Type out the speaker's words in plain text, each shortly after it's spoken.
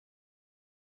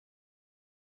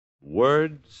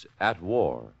Words at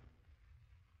War.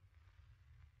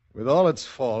 With all its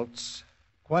faults,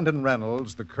 Quentin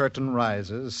Reynolds' The Curtain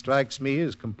Rises strikes me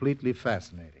as completely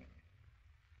fascinating.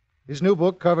 His new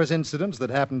book covers incidents that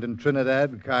happened in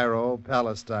Trinidad, Cairo,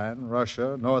 Palestine,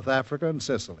 Russia, North Africa, and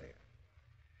Sicily.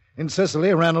 In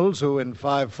Sicily, Reynolds, who in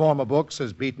 5 former books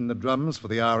has beaten the drums for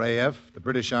the RAF, the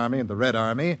British Army, and the Red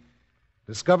Army,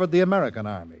 discovered the American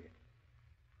Army.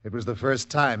 It was the first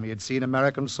time he had seen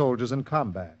American soldiers in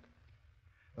combat.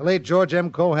 The late George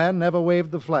M. Cohan never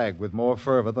waved the flag with more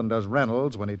fervor than does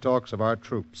Reynolds when he talks of our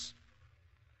troops.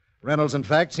 Reynolds, in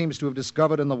fact, seems to have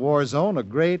discovered in the war zone a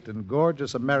great and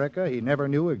gorgeous America he never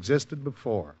knew existed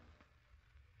before.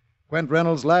 Quent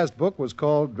Reynolds' last book was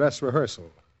called Dress Rehearsal.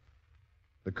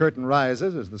 The Curtain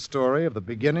Rises is the story of the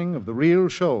beginning of the real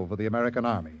show for the American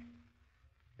Army.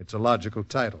 It's a logical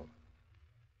title.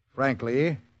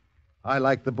 Frankly, I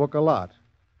like the book a lot.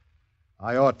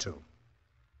 I ought to.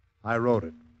 I wrote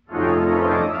it.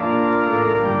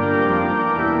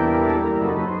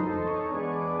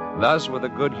 Thus, with a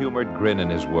good-humored grin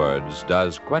in his words,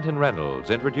 does Quentin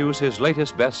Reynolds introduce his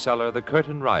latest bestseller, The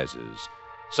Curtain Rises,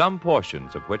 some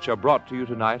portions of which are brought to you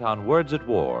tonight on Words at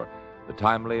War, the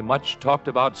timely,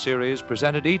 much-talked-about series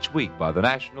presented each week by the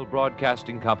National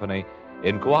Broadcasting Company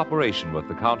in cooperation with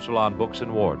the Council on Books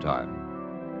in Wartime.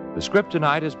 The script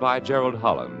tonight is by Gerald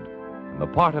Holland, and the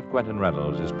part of Quentin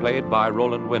Reynolds is played by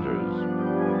Roland Winters.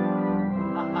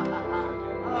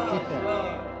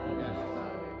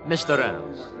 Mr.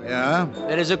 Reynolds. Yeah?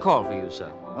 There is a call for you,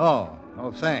 sir. Oh,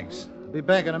 thanks. I'll be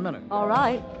back in a minute. All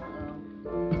right.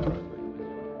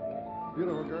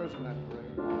 Beautiful girls in that parade.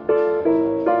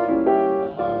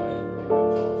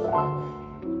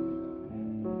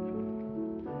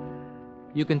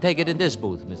 You can take it in this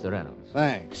booth, Mr. Reynolds.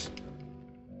 Thanks.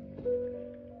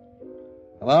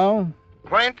 Hello?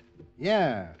 Quint,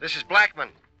 Yeah. this is Blackman.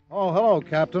 Oh, hello,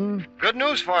 Captain. Good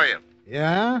news for you.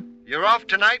 Yeah? You're off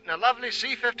tonight in a lovely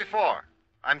C-54.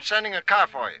 I'm sending a car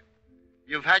for you.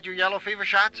 You've had your yellow fever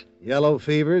shots? Yellow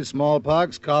fever,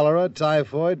 smallpox, cholera,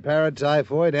 typhoid,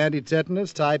 paratyphoid,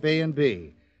 anti-tetanus, type A and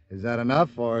B. Is that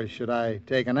enough, or should I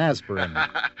take an aspirin?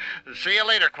 See you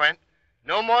later, Quint.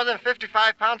 No more than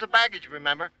 55 pounds of baggage,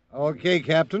 remember? Okay,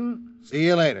 Captain. See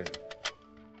you later.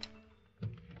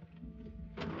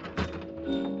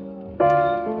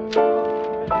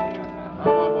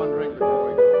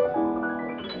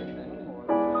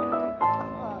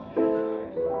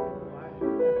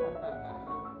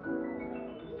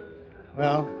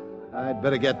 Well, I'd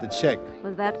better get the check.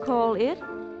 Was that call it?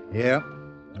 Yeah,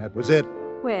 that was it.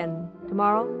 When?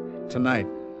 Tomorrow? Tonight.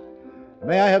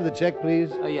 May I have the check,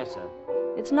 please? Yes, sir.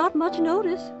 It's not much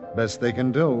notice. Best they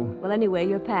can do. Well, anyway,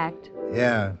 you're packed.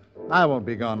 Yeah, I won't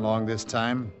be gone long this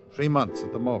time. 3 months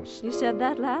at the most. You said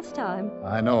that last time.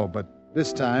 I know, but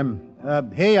this time...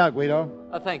 here you are, Guido.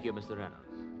 Thank you, Mr. Reynolds.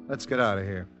 Let's get out of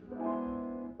here.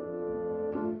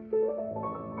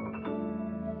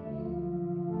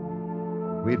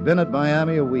 We'd been at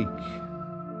Miami a week.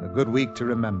 A good week to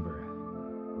remember.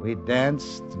 We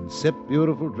danced and sipped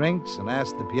beautiful drinks and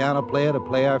asked the piano player to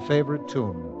play our favorite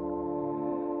tune.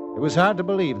 It was hard to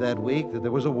believe that week that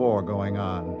there was a war going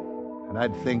on. And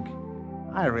I'd think,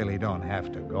 I really don't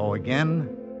have to go again.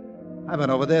 I've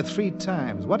been over there 3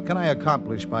 times. What can I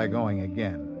accomplish by going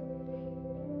again?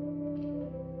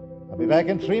 I'll be back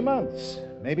in 3 months,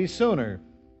 maybe sooner.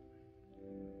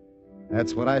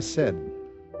 That's what I said.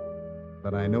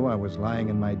 But I knew I was lying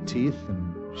in my teeth,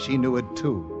 and she knew it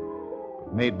too.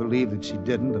 Made believe that she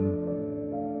didn't,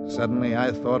 and suddenly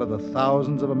I thought of the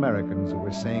thousands of Americans who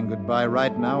were saying goodbye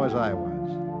right now as I was.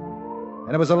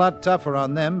 And it was a lot tougher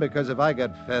on them, because if I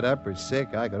got fed up or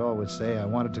sick, I could always say I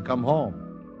wanted to come home.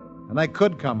 And I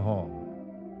could come home.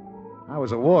 I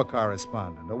was a war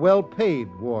correspondent, a well-paid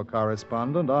war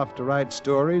correspondent, off to write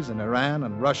stories in Iran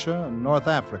and Russia and North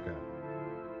Africa.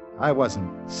 I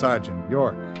wasn't Sergeant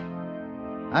York.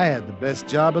 I had the best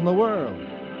job in the world.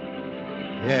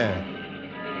 Yeah,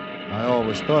 I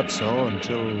always thought so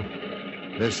until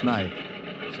this night.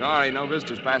 Sorry, no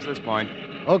visitors past this point.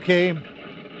 Okay.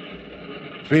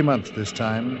 3 months this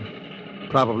time.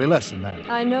 Probably less than that.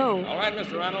 I know. All right,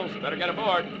 Mr. Reynolds, better get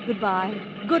aboard. Goodbye.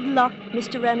 Good luck,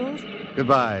 Mr. Reynolds.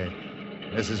 Goodbye,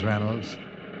 Mrs. Reynolds.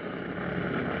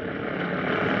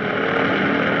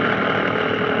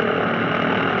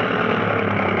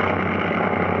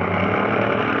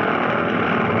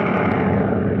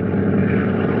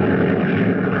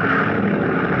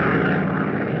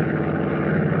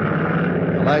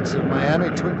 The lights of Miami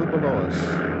twinkled below us,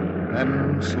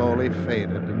 then slowly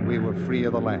faded, and we were free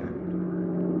of the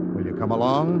land. Will you come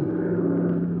along?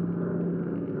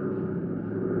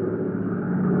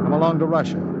 Come along to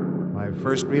Russia. my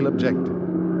first real objective.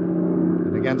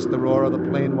 And against the roar of the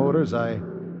plane motors, I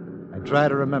try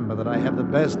to remember that I have the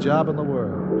best job in the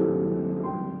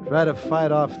world. Try to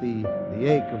fight off the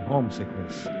ache of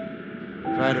homesickness.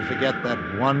 Try to forget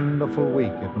that wonderful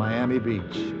week at Miami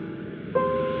Beach.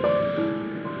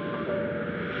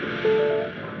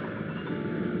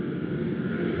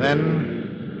 Then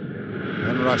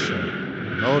Russia.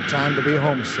 No time to be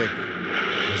homesick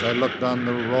as I looked on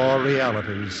the raw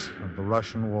realities of the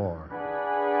Russian war.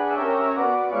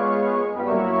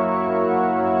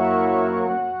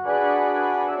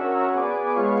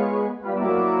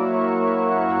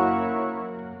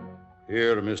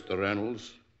 Here, Mr.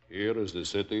 Reynolds, here is the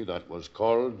city that was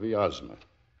called Vyazma.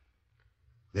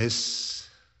 This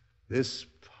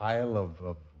pile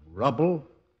of rubble?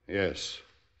 Yes,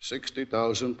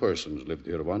 60,000 persons lived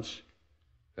here once.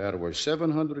 There were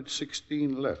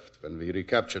 716 left when we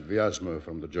recaptured Vyazma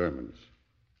from the Germans.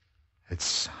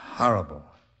 It's horrible.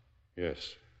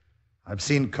 Yes. I've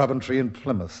seen Coventry and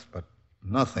Plymouth, but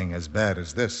nothing as bad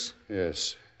as this.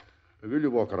 Yes. Will you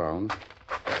walk around?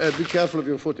 Be careful of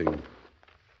your footing.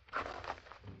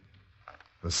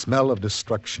 The smell of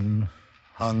destruction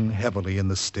hung heavily in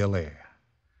the still air.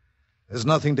 There's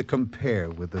nothing to compare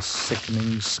with the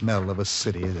sickening smell of a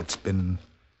city that's been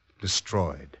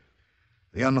destroyed.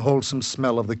 The unwholesome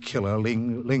smell of the killer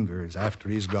lingers after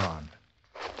he's gone.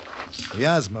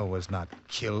 Vyazma was not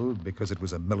killed because it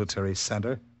was a military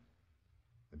center.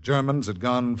 The Germans had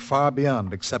gone far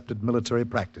beyond accepted military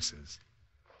practices.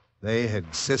 They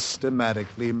had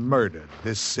systematically murdered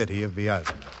this city of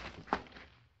Vyazma.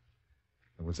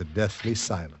 There was a deathly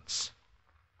silence.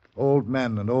 Old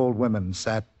men and old women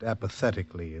sat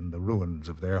apathetically in the ruins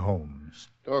of their homes.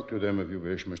 Talk to them if you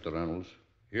wish, Mr. Reynolds.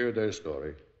 Hear their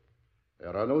story.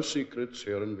 There are no secrets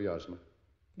here in Vyazma.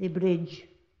 The bridge.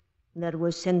 There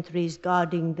were sentries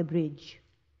guarding the bridge.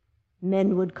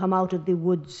 Men would come out of the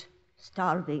woods,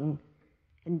 starving,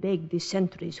 and beg the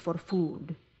sentries for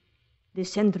food. The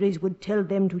sentries would tell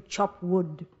them to chop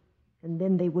wood, and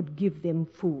then they would give them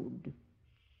food.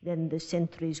 Then the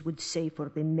sentries would say for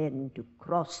the men to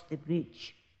cross the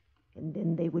bridge, and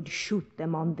then they would shoot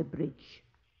them on the bridge.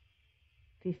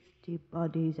 50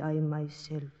 bodies I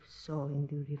myself saw in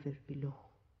the river below.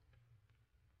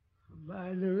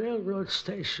 By the railroad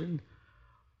station,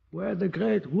 where the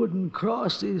great wooden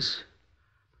cross is,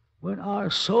 when our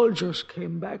soldiers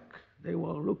came back, they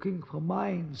were looking for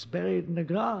mines buried in the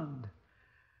ground.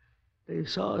 They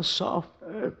saw soft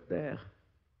earth there,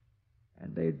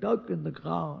 and they dug in the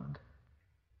ground.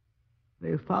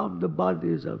 They found the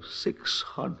bodies of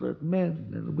 600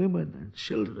 men and women and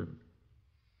children.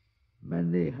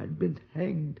 Many had been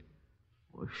hanged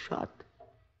or shot.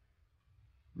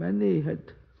 Many had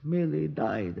merely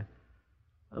died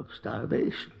of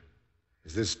starvation.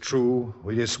 Is this true?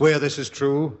 Will you swear this is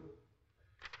true?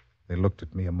 They looked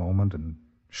at me a moment and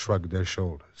shrugged their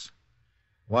shoulders.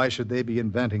 Why should they be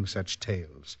inventing such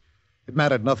tales? It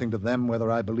mattered nothing to them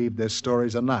whether I believed their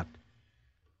stories or not.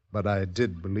 But I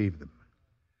did believe them.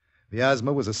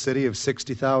 Vyazma was a city of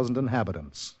 60,000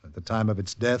 inhabitants. At the time of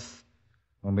its death,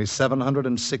 only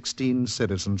 716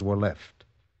 citizens were left.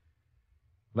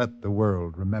 Let the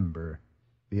world remember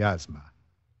Vyazma.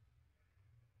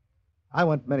 I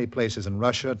went many places in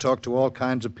Russia, talked to all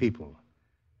kinds of people.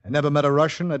 I never met a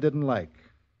Russian I didn't like.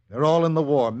 They're all in the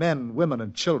war, men, women,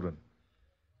 and children.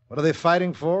 What are they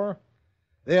fighting for?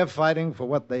 They are fighting for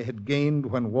what they had gained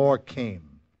when war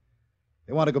came.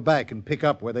 They want to go back and pick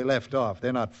up where they left off.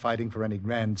 They're not fighting for any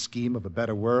grand scheme of a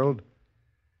better world.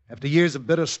 After years of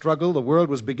bitter struggle, the world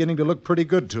was beginning to look pretty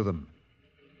good to them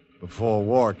before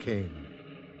war came.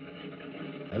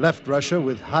 I left Russia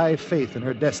with high faith in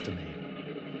her destiny.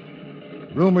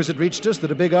 Rumors had reached us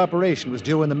that a big operation was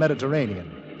due in the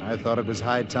Mediterranean. I thought it was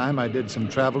high time I did some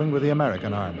traveling with the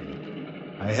American Army.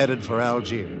 I headed for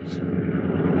Algiers.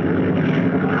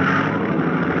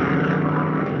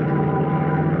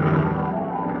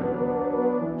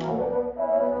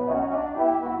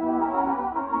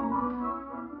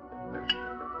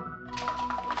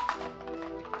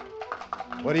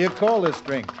 What do you call this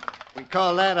drink? We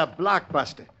call that a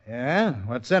blockbuster. Yeah?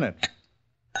 What's in it?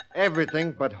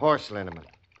 Everything but horse liniment.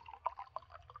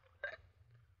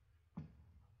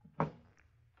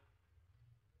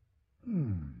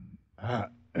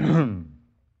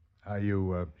 Are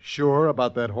you sure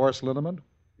about that horse liniment?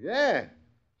 Yeah.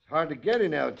 It's hard to get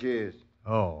in Algiers.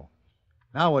 Oh.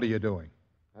 Now what are you doing?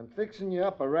 I'm fixing you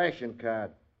up a ration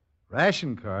card.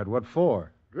 Ration card? What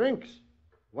for? Drinks.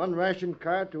 One ration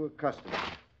card to a customer.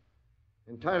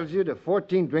 Entitles you to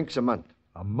 14 drinks a month.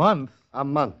 A month? A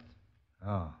month.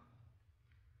 Oh.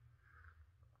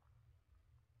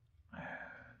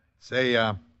 Say,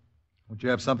 won't you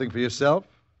have something for yourself?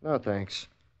 No, thanks.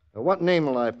 What name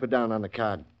will I put down on the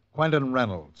card? Quentin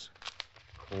Reynolds.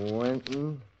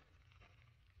 Quentin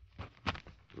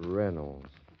Reynolds.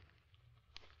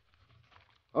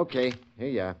 Okay, here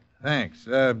you are. Thanks.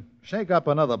 Shake up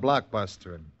another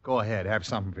blockbuster and go ahead, have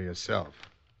something for yourself.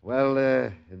 Well,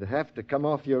 it'd have to come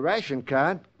off your ration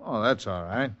card. Oh, that's all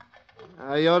right.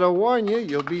 I ought to warn you,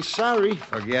 you'll be sorry.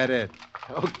 Forget it.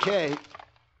 Okay.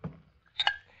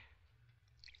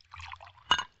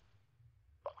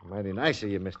 Mighty nice of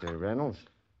you, Mr. Reynolds.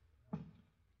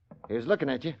 Here's looking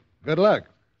at you. Good luck.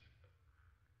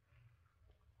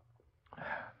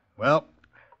 Well,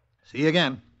 see you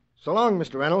again. So long,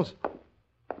 Mr. Reynolds.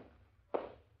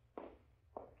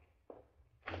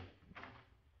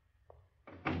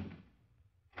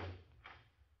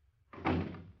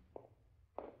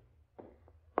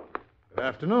 Good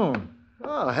afternoon.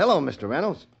 Oh, hello, Mr.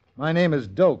 Reynolds. My name is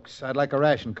Dokes. I'd like a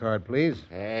ration card, please.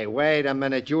 Hey, wait a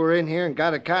minute. You were in here and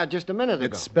got a card just a minute ago.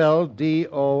 It's spelled Doakes.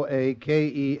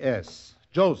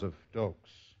 Joseph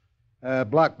Dokes.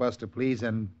 Blockbuster, please,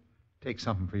 and take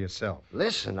something for yourself.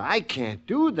 Listen, I can't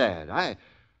do that.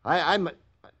 I'm...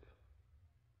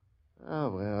 Oh,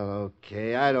 well,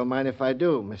 okay. I don't mind if I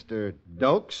do, Mr.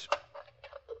 Dokes.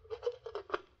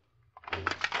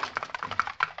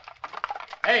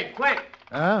 Hey, quick!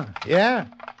 Yeah?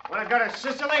 Want to go to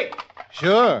Sicily?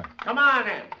 Sure. Come on,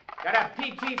 then. Got a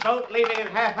PT boat leaving in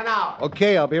half an hour.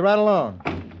 Okay, I'll be right along.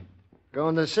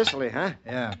 Going to Sicily, huh?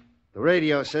 Yeah. The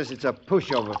radio says it's a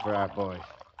pushover for our boys.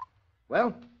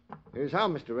 Well, here's how,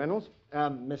 Mr. Reynolds.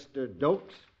 Mr.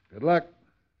 Dokes. Good luck.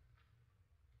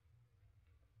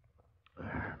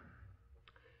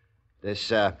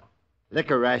 This,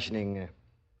 liquor rationing,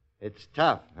 it's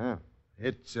tough, huh?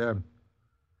 It's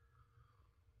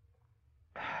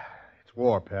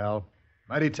war, pal.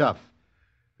 Mighty tough.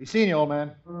 Be seeing you, old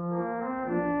man.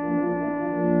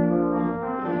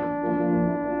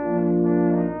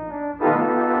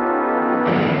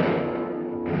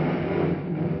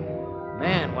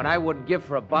 Man, what I wouldn't give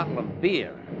for a bottle of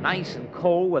beer. Nice and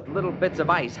cold with little bits of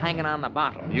ice hanging on the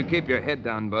bottle. You keep your head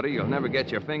down, buddy. You'll never get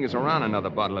your fingers around another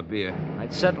bottle of beer.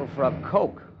 I'd settle for a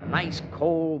Coke. A nice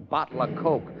cold bottle of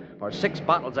Coke. Or 6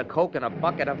 bottles of Coke and a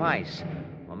bucket of ice.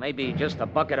 Or maybe just a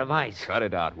bucket of ice. Cut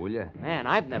it out, will you? Man,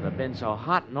 I've never been so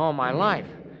hot in all my life.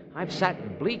 I've sat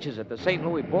in bleachers at the St.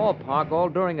 Louis ballpark all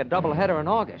during a doubleheader in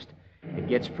August. It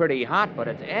gets pretty hot, but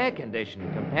it's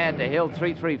air-conditioned compared to Hill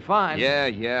 335.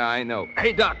 Yeah, I know.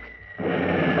 Hey, Doc.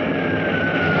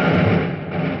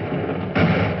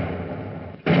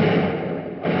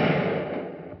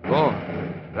 Oh,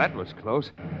 that was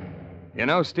close. You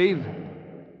know, Steve...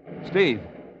 Steve!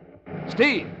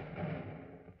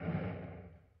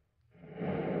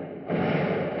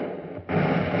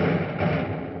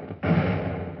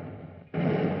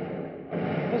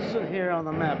 This is it here on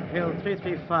the map, Hill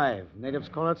 335. Natives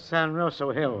call it San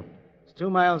Rosso Hill. It's 2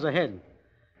 miles ahead.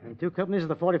 And 2 companies of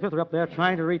the 45th are up there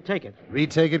trying to retake it.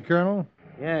 Retake it, Colonel?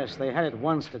 Yes, they had it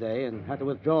once today and had to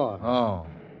withdraw. Oh.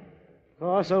 Of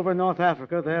course, over in North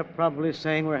Africa, they're probably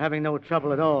saying we're having no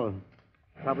trouble at all.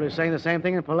 Probably saying the same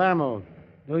thing in Palermo.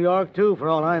 New York, too, for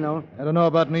all I know. I don't know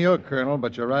about New York, Colonel,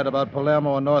 but you're right about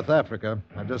Palermo and North Africa.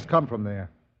 I've just come from there.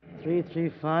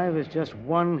 335 is just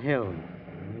one hill.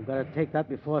 And we've got to take that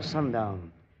before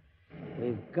sundown.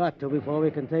 We've got to before we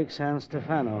can take San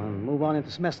Stefano and move on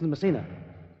into Messina.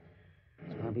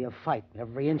 It's going to be a fight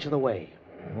every inch of the way.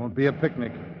 It won't be a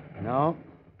picnic. No,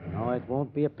 it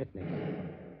won't be a picnic.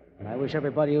 And I wish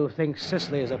everybody who thinks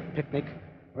Sicily is a picnic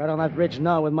were out on that ridge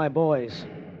now with my boys.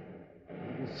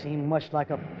 It didn't seem much like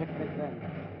a picnic then.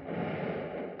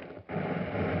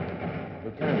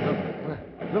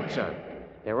 Lieutenant, look, sir.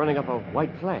 They're running up a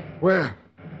white flag. Where?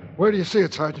 Where do you see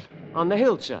it, Sergeant? On the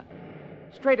hill, sir.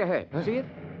 Straight ahead. See it?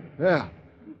 Yeah.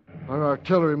 Our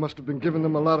artillery must have been giving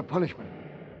them a lot of punishment.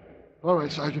 All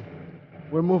right, Sergeant.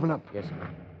 We're moving up. Yes, sir.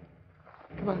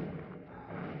 Come on.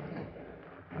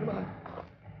 Come on.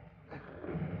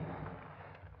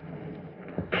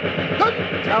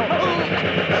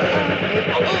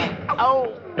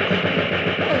 Oh!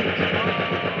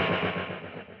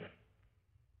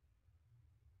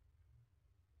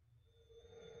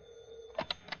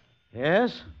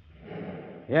 Yes?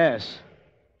 Yes.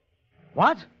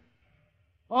 What?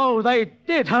 Oh, they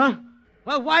did, huh?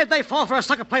 Well, why'd they fall for a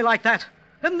sucker play like that?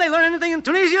 Didn't they learn anything in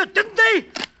Tunisia? Didn't they?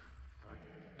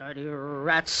 Dirty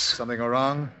rats. Something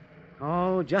wrong?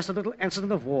 Oh, just a little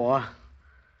incident of war.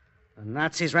 The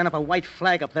Nazis ran up a white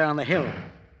flag up there on the hill.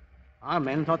 Our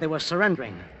men thought they were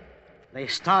surrendering. They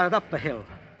started up the hill.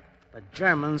 The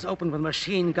Germans opened with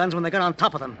machine guns when they got on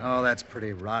top of them. Oh, that's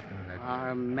pretty rotten.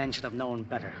 Our men should have known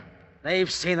better.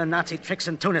 They've seen the Nazi tricks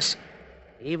in Tunis.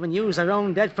 They even use their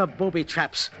own dead for booby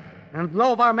traps. And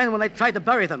blow up our men when they tried to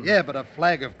bury them. Yeah, but a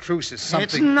flag of truce is something...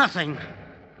 It's nothing.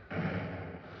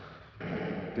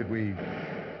 Did we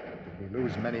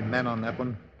lose many men on that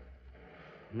one?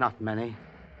 Not many.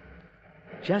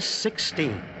 Just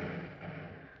 16.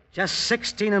 Just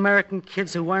 16 American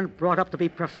kids who weren't brought up to be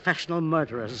professional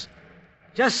murderers.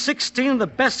 Just 16 of the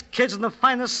best kids and the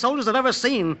finest soldiers I've ever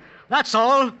seen. That's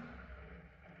all.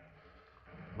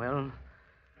 Well,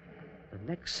 the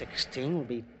next 16 will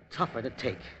be tougher to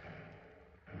take.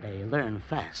 They learn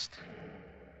fast.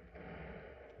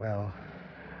 Well,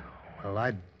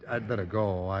 I'd better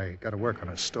go. I got to work on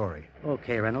a story.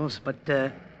 Okay, Reynolds, but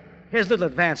here's a little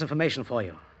advance information for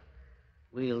you.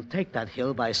 We'll take that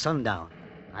hill by sundown.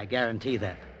 I guarantee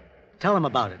that. Tell them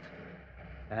about it.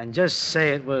 And just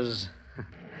say it was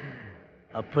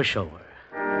a pushover.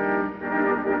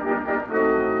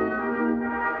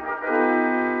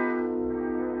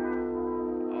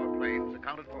 Our planes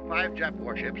accounted for 5 Jap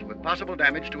warships with possible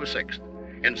damage to a 6th.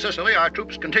 In Sicily, our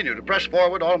troops continue to press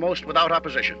forward almost without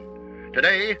opposition.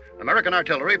 Today, American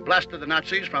artillery blasted the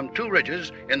Nazis from 2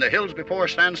 ridges in the hills before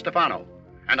San Stefano,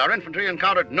 and our infantry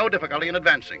encountered no difficulty in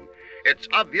advancing. It's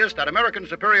obvious that American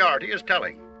superiority is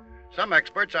telling. Some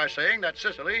experts are saying that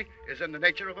Sicily is in the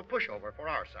nature of a pushover for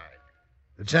our side.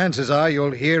 The chances are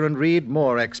you'll hear and read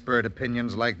more expert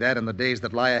opinions like that in the days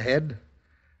that lie ahead.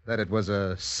 That it was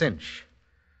a cinch.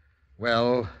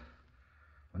 Well,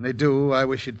 when they do, I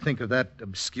wish you'd think of that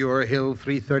obscure Hill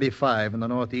 335 in the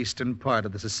northeastern part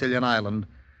of the Sicilian island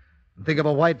and think of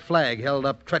a white flag held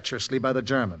up treacherously by the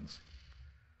Germans.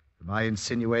 Am I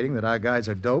insinuating that our guys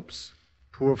are dopes?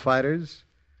 Poor fighters?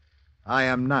 I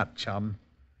am not, chum.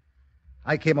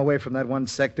 I came away from that one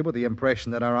sector with the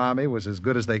impression that our army was as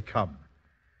good as they come.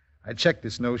 I checked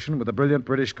this notion with a brilliant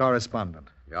British correspondent.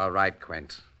 You're right,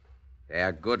 Quint. They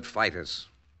are good fighters.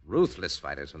 Ruthless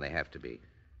fighters when they have to be.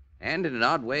 And in an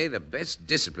odd way, the best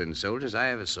disciplined soldiers I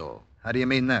ever saw. How do you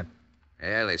mean that?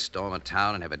 Well, they storm a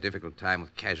town and have a difficult time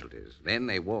with casualties. Then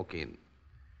they walk in.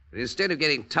 But instead of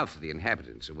getting tough with the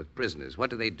inhabitants or with prisoners,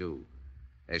 what do?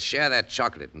 They share their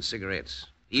chocolate and cigarettes,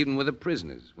 even with the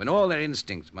prisoners, when all their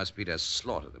instincts must be to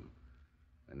slaughter them.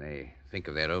 When they think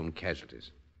of their own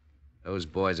casualties. Those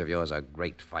boys of yours are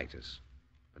great fighters.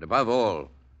 But above all,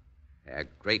 they're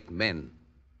great men.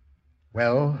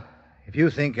 Well, if you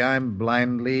think I'm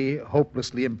blindly,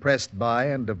 hopelessly impressed by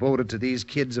and devoted to these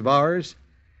kids of ours,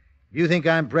 if you think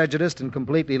I'm prejudiced and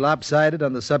completely lopsided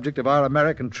on the subject of our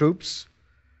American troops,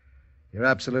 you're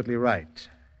absolutely right.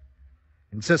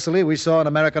 In Sicily, we saw an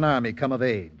American army come of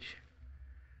age.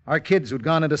 Our kids who'd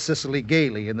gone into Sicily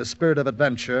gaily in the spirit of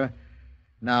adventure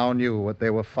now knew what they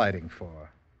were fighting for.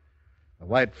 The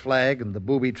white flag and the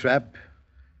booby trap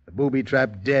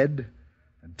dead,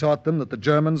 and taught them that the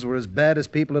Germans were as bad as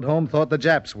people at home thought the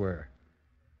Japs were.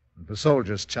 And for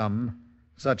soldiers, chum,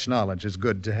 such knowledge is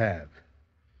good to have.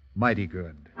 Mighty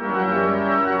good.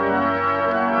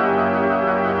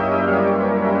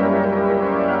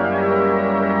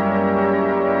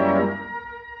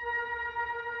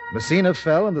 Messina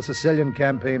fell and the Sicilian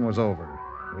campaign was over.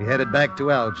 We headed back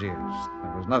to Algiers.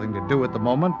 There was nothing to do at the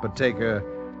moment but take a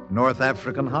North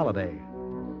African holiday.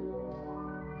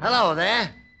 Hello there.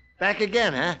 Back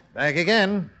again, huh? Back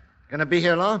again. Gonna be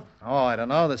here long? Oh, I don't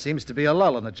know. There seems to be a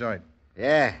lull in the joint.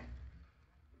 Yeah.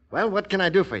 Well, what can I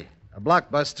do for you? A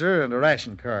blockbuster and a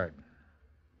ration card.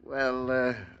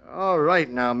 Well, all right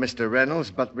now, Mr.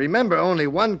 Reynolds, but remember, only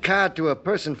 1 card to a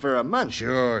person for a month.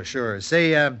 Sure.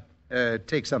 Say,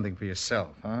 take something for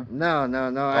yourself, huh? No,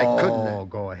 I couldn't. Oh,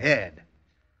 go ahead.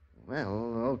 Well,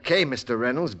 okay, Mr.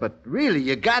 Reynolds, but really,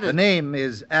 you gotta... The name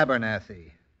is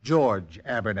Abernathy. George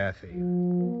Abernathy.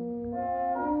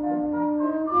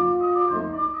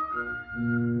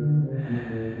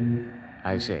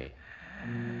 I say,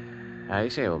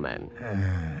 old man.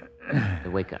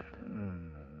 Wake up.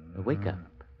 Wake up.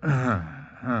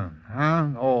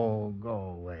 Oh,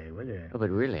 go away, will you? Oh, but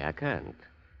really, I can't.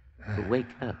 Wake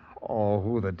up. Oh,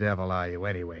 who the devil are you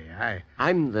anyway?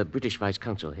 I'm the British Vice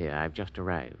Consul here. I've just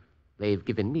arrived. They've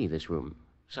given me this room.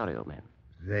 Sorry, old man.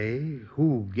 They?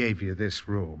 Who gave you this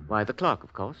room? Why, the clerk,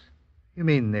 of course. You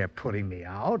mean they're putting me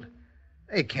out?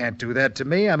 They can't do that to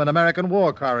me. I'm an American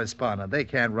war correspondent. They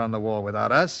can't run the war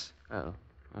without us. Oh,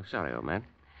 sorry, old man.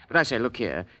 But I say, look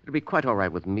here. It'll be quite all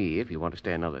right with me if you want to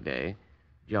stay another day.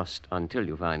 Just until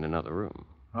you find another room.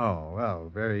 Oh, well,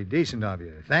 very decent of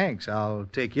you. Thanks. I'll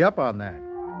take you up on that.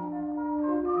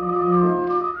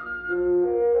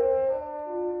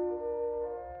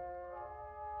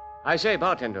 I say,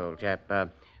 bartender, old chap,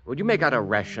 would you make out a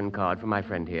ration card for my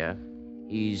friend here?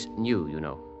 He's new, you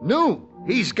know. No,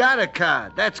 he's got a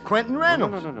card. That's Quentin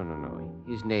Reynolds. No.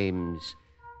 His name's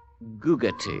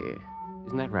Googerty.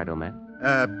 Isn't that right, old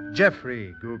man?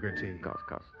 Jeffrey Googerty. Of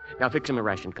course. Now fix him a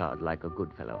ration card like a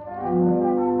good fellow.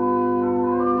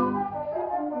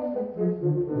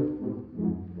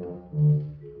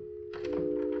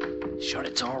 Sure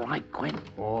it's all right, Quint?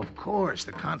 Oh, of course.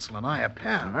 The consul and I are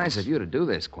pals. Nice of you to do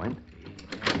this, Quint.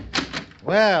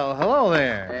 Well, hello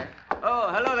there.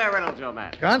 Oh, hello there, Reynolds, old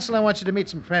man. Consul, I want you to meet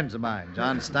some friends of mine.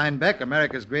 John Steinbeck,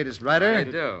 America's greatest writer. I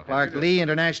do. Clark Lee,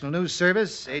 International News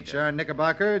Service. H.R.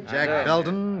 Knickerbocker. Jack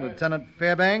Belden. Lieutenant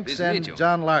Fairbanks. And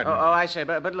John Larden. Oh, I say,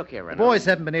 but look here, The Reynolds. boys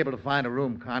haven't been able to find a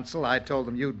room, Consul. I told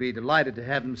them you'd be delighted to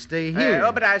have them stay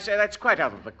here. But I say that's quite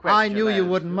out of the question. I knew you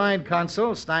wouldn't mind,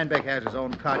 Consul. Steinbeck has his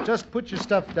own cot. Just put your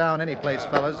stuff down any place,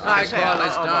 fellas. I call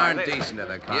this darn decent of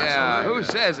the consul. Yeah, who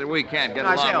says that we can't get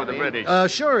along with the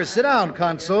British? Sure. Sit down,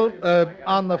 Consul.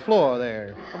 On the floor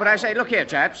there. But I say, look here,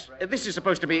 chaps. This is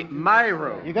supposed to be my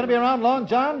room. You going to be around long,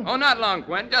 John? Oh, not long,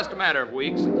 Quint. Just a matter of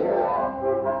weeks.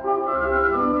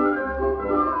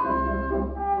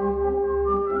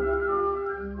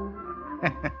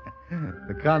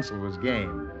 The consul was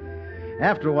game.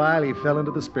 After a while, he fell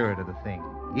into the spirit of the thing.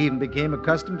 He even became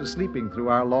accustomed to sleeping through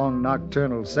our long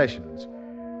nocturnal sessions.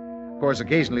 Of course,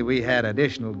 occasionally we had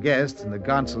additional guests, and the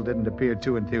consul didn't appear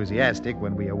too enthusiastic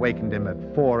when we awakened him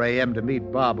at 4 a.m. to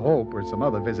meet Bob Hope or some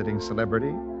other visiting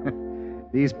celebrity.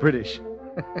 These British.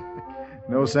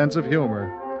 No sense of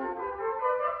humor.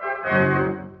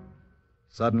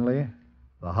 Suddenly,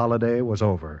 the holiday was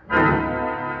over.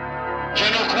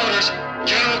 General quarters!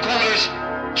 General quarters!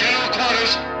 General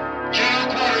quarters!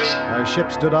 General quarters! Our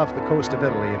ship stood off the coast of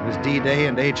Italy. It was D-Day,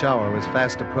 and H hour was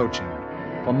fast approaching.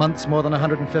 For months, more than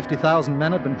 150,000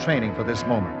 men had been training for this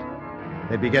moment.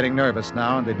 They'd be getting nervous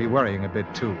now, and they'd be worrying a bit,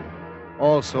 too.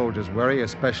 All soldiers worry,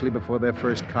 especially before their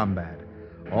first combat.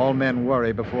 All men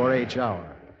worry before H hour.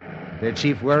 Their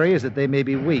chief worry is that they may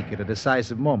be weak at a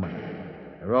decisive moment.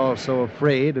 They're all so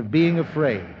afraid of being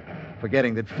afraid,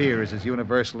 forgetting that fear is as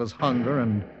universal as hunger,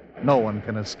 and no one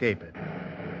can escape it.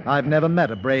 I've never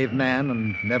met a brave man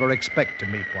and never expect to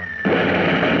meet one.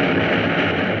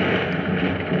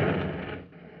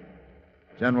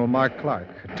 General Mark Clark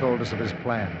had told us of his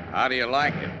plan. How do you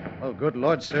like it? Oh, good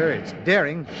Lord, sir, it's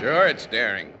daring. Sure, it's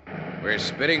daring. We're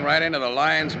spitting right into the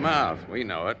lion's mouth. We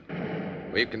know it.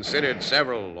 We've considered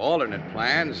several alternate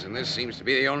plans, and this seems to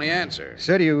be the only answer.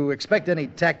 Sir, do you expect any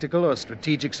tactical or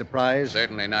strategic surprise?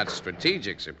 Certainly not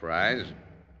strategic surprise.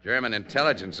 German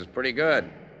intelligence is pretty good.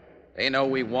 They know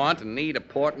we want and need a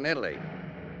port in Italy.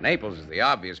 Naples is the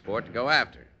obvious port to go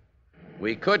after.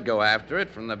 We could go after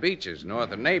it from the beaches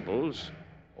north of Naples,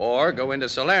 or go into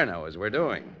Salerno, as we're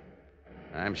doing.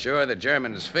 I'm sure the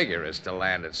Germans figure us to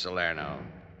land at Salerno.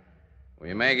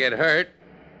 We may get hurt,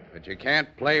 but you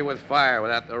can't play with fire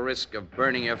without the risk of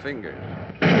burning your fingers.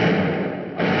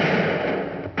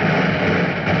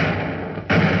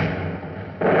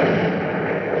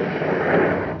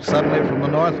 Suddenly, from the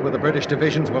north, where the British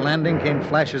divisions were landing, came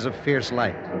flashes of fierce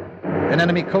light. Then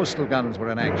enemy coastal guns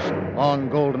were in action. Long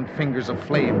golden fingers of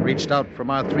flame reached out from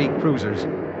our 3 cruisers.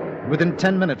 Within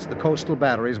 10 minutes, the coastal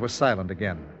batteries were silent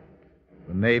again.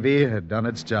 The Navy had done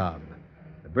its job.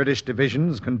 The British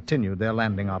divisions continued their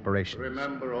landing operations.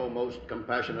 Remember, O most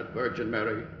compassionate Virgin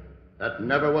Mary, that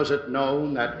never was it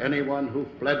known that anyone who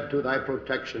fled to thy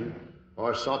protection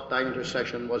or sought thy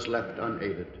intercession was left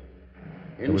unaided.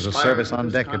 There was a service on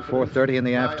deck at 4:30 in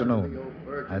the afternoon.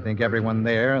 I think everyone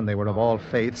there, and they were of all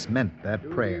faiths, meant that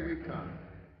prayer.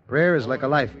 Prayer is like a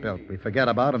life belt we forget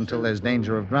about until there's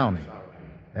danger of drowning.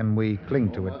 Then we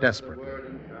cling to it desperately.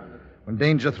 When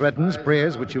danger threatens,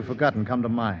 prayers which you've forgotten come to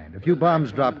mind. A few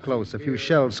bombs drop close, a few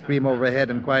shells scream overhead,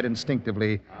 and quite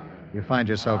instinctively, you find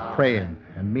yourself praying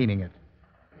and meaning it.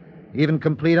 Even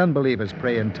complete unbelievers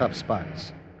pray in tough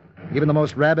spots. Even the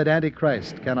most rabid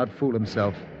Antichrist cannot fool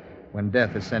himself when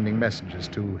death is sending messages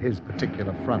to his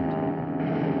particular front.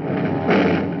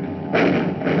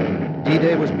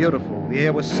 D-Day was beautiful. The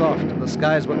air was soft, and the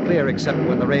skies were clear except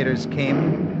when the raiders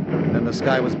came. And then the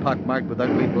sky was pockmarked with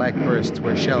ugly black bursts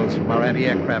where shells from our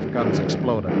anti-aircraft guns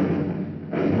exploded.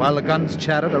 And while the guns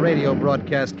chattered, a radio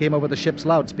broadcast came over the ship's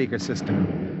loudspeaker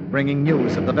system, bringing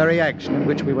news of the very action in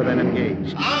which we were then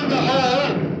engaged. On the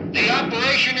whole, the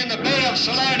operation in the Bay of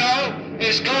Salerno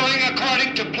is going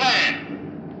according to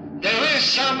plan. There is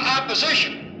some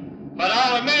opposition, but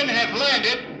our men have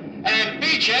landed and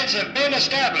beachheads have been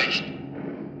established.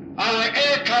 Our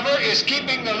air cover is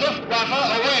keeping the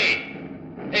Luftwaffe away.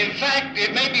 In fact,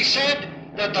 it may be said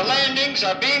that the landings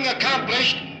are being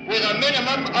accomplished with a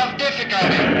minimum of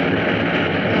difficulty.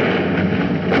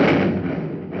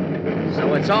 So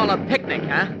So it's all a picnic,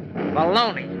 huh?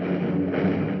 Baloney.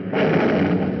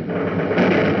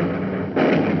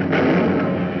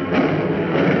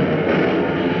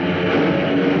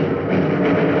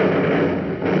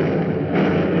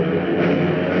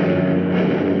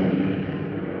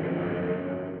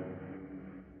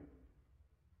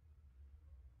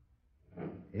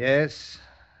 Yes,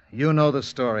 you know the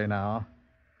story now.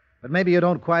 But maybe you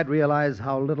don't quite realize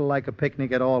how little like a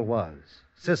picnic it all was.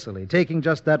 Sicily, taking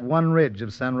just that one ridge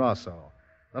of San Rosso,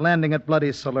 the landing at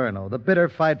bloody Salerno, the bitter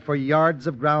fight for yards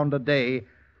of ground a day,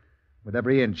 with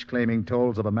every inch claiming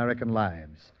tolls of American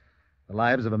lives. The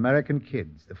lives of American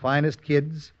kids, the finest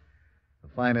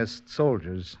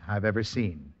soldiers I've ever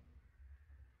seen.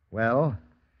 Well,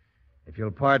 if you'll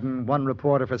pardon one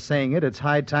reporter for saying it, it's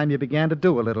high time you began to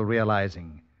do a little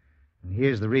realizing. And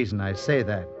here's the reason I say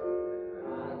that.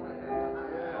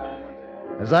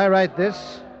 As I write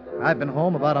this, I've been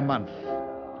home about a month,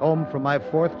 home from my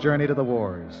 4th journey to the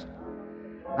wars.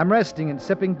 I'm resting and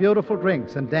sipping beautiful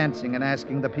drinks and dancing and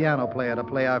asking the piano player to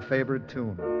play our favorite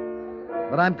tune.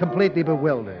 But I'm completely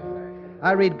bewildered.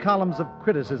 I read columns of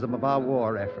criticism of our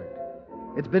war effort.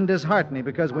 It's been disheartening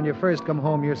because when you first come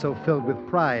home, you're so filled with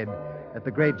pride at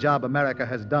the great job America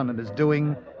has done and is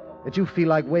doing that you feel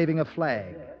like waving a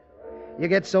flag. You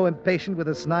get so impatient with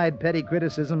the snide, petty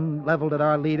criticism leveled at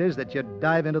our leaders that you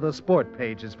dive into the sport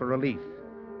pages for relief.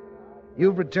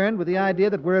 You've returned with the idea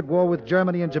that we're at war with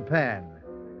Germany and Japan.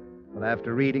 But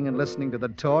after reading and listening to the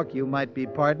talk, you might be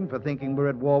pardoned for thinking we're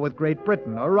at war with Great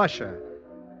Britain or Russia,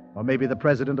 or maybe the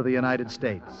President of the United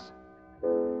States.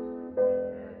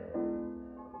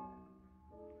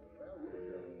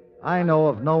 I know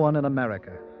of no one in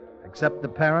America, except the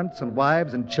parents and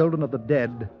wives and children of the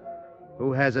dead,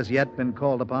 who has as yet been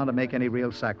called upon to make any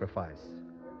real sacrifice.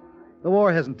 The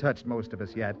war hasn't touched most of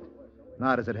us yet,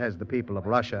 not as it has the people of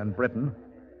Russia and Britain.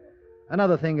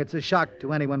 Another thing, it's a shock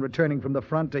to anyone returning from the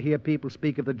front to hear people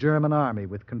speak of the German army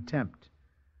with contempt.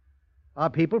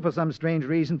 Our people, for some strange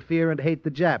reason, fear and hate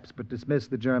the Japs, but dismiss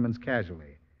the Germans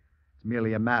casually. It's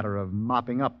merely a matter of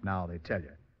mopping up now, they tell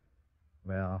you.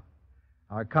 Well,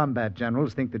 our combat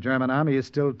generals think the German army is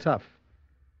still tough.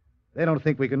 They don't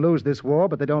think we can lose this war,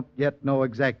 but they don't yet know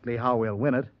exactly how we'll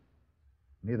win it.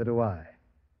 Neither do I.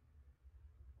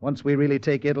 Once we really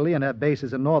take Italy and have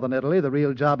bases in northern Italy, the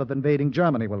real job of invading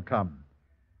Germany will come.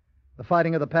 The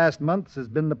fighting of the past months has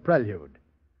been the prelude.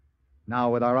 Now,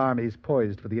 with our armies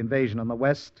poised for the invasion on the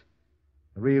west,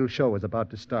 the real show is about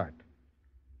to start.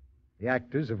 The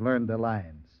actors have learned their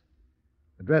lines.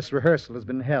 The dress rehearsal has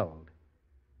been held.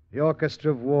 The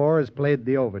orchestra of war has played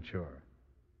the overture.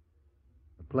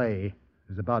 The play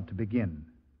is about to begin.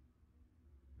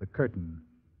 The curtain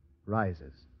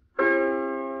rises.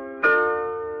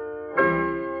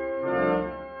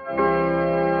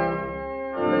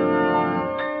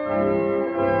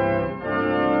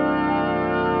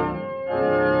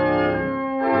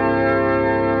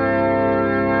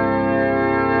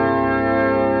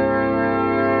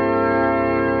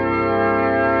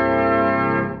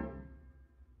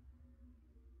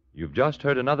 You've just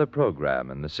heard another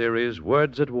program in the series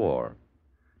Words at War.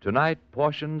 Tonight,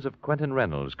 portions of Quentin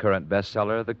Reynolds' current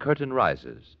bestseller, The Curtain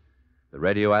Rises. The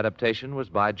radio adaptation was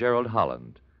by Gerald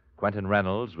Holland. Quentin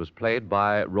Reynolds was played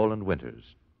by Roland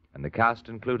Winters. And the cast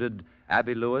included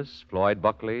Abby Lewis, Floyd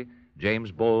Buckley,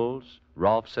 James Bowles,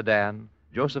 Rolf Sedan,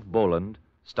 Joseph Boland,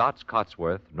 Stotts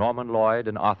Cotsworth, Norman Lloyd,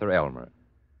 and Arthur Elmer.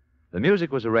 The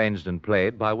music was arranged and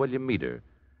played by William Meader,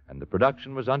 and the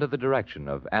production was under the direction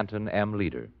of Anton M.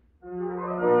 Leader.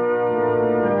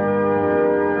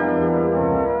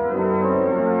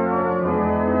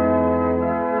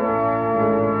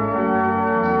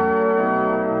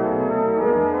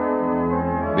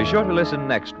 Be sure to listen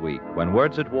next week when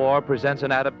Words at War presents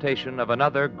an adaptation of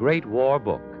another great war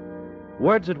book.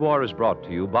 Words at War is brought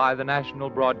to you by the National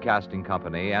Broadcasting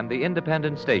Company and the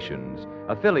independent stations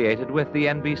affiliated with the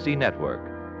NBC network,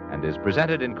 and is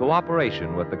presented in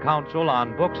cooperation with the Council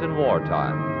on Books in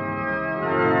Wartime.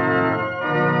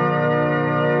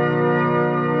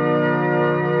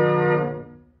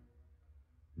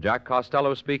 Jack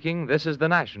Costello speaking. This is the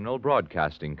National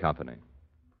Broadcasting Company.